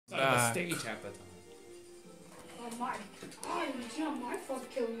back. stage half the time. Oh my god, it's not my fault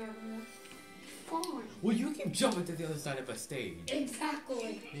killing everyone. Fine. Well, you keep jumping to the other side of a stage.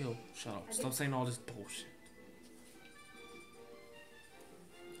 Exactly. Yo, shut up. Stop saying all this bullshit.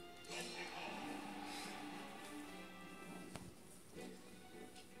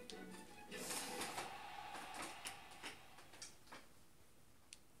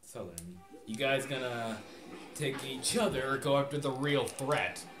 So then, you guys gonna take each other or go after the real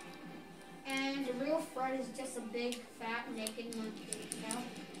threat? And the real threat is just a big, fat, naked monkey, you know?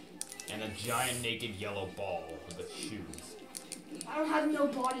 And a giant naked yellow ball with the shoes. I don't have no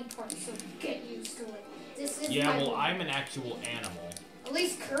body parts, so get used to it. This is Yeah, my well, body. I'm an actual animal. At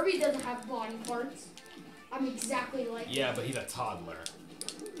least Kirby doesn't have body parts. I'm exactly like Yeah, but he's a toddler.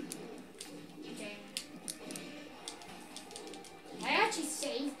 Dang. I actually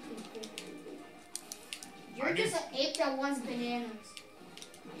save people. You're just an ape that wants bananas.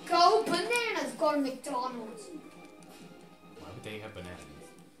 Go bananas! Go to McDonald's. Why would they have bananas?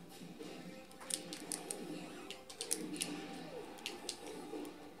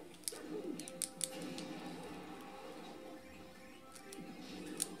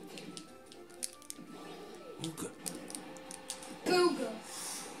 Booga.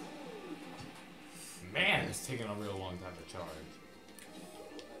 Man, it's taking a real long time to charge.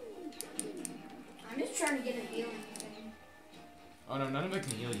 I'm just trying to get a healing thing. Oh no, none of it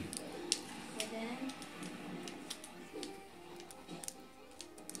can heal you. And then...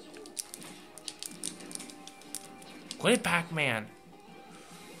 Quit Pac-Man.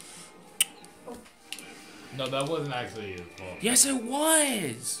 No, that wasn't actually his fault. Yes, it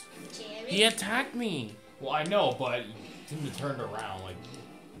was. Jerry? He attacked me. Well, I know, but it seemed to turn around, like...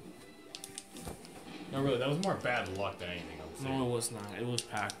 No, really, that was more bad luck than anything else. No, it was not. It was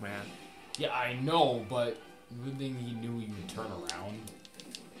Pac-Man. Yeah, I know, but good thing he knew he would turn around.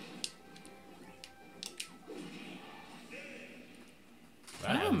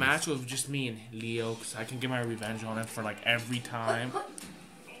 I have a match with just me and Leo, because I can get my revenge on him for like every time.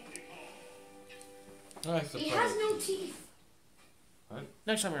 He has no teeth. What?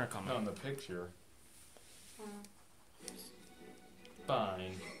 Next time you're coming. On the picture.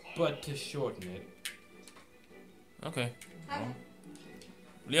 Fine, but to shorten it. Okay. I-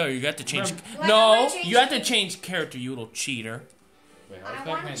 Leo, you got to change. Wait, No, I wanna change you have to it. change character, you little cheater. Wait, I how's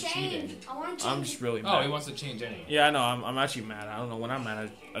want Pac-Man to change. cheating? I want to I'm change. just really Oh, he mad. wants to change anything. Yeah, I know. I'm actually mad. I don't know. When I'm mad,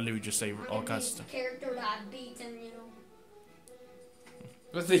 I literally just say all kinds of stuff. Character that I beat and you know.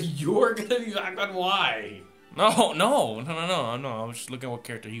 But then you're gonna be back on why? No. I was just looking at what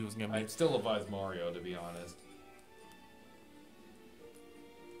character he was gonna be. I'd still advise Mario, to be honest.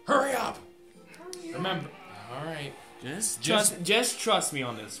 Hurry up! Remember. Alright. Just trust me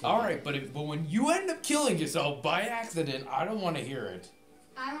on this one. Alright, but when you end up killing yourself by accident, I don't want to hear it.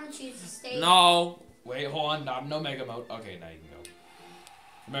 I want to choose to stay. No. Wait, hold on. No mega mode. Okay, now you can go.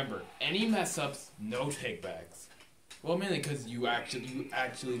 Remember, any mess ups, no takebacks. Well, mainly because you actually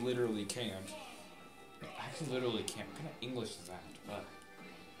literally can't. Actually, literally can't. What kind of English is that? Ugh.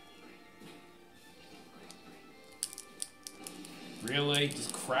 Really?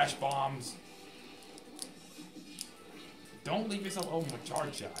 Just crash bombs? Don't leave yourself open with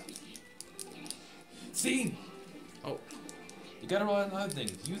charge shot. See? Oh. You gotta rely on other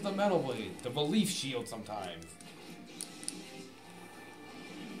things. Use the metal blade, the belief shield sometimes.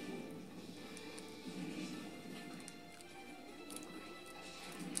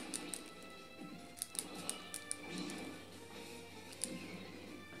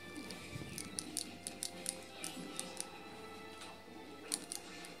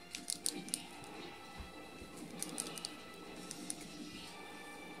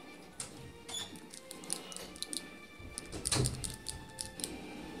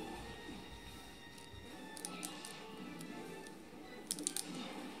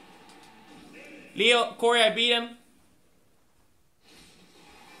 Leo, Corey, I beat him.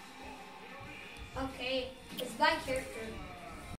 Okay, it's by character.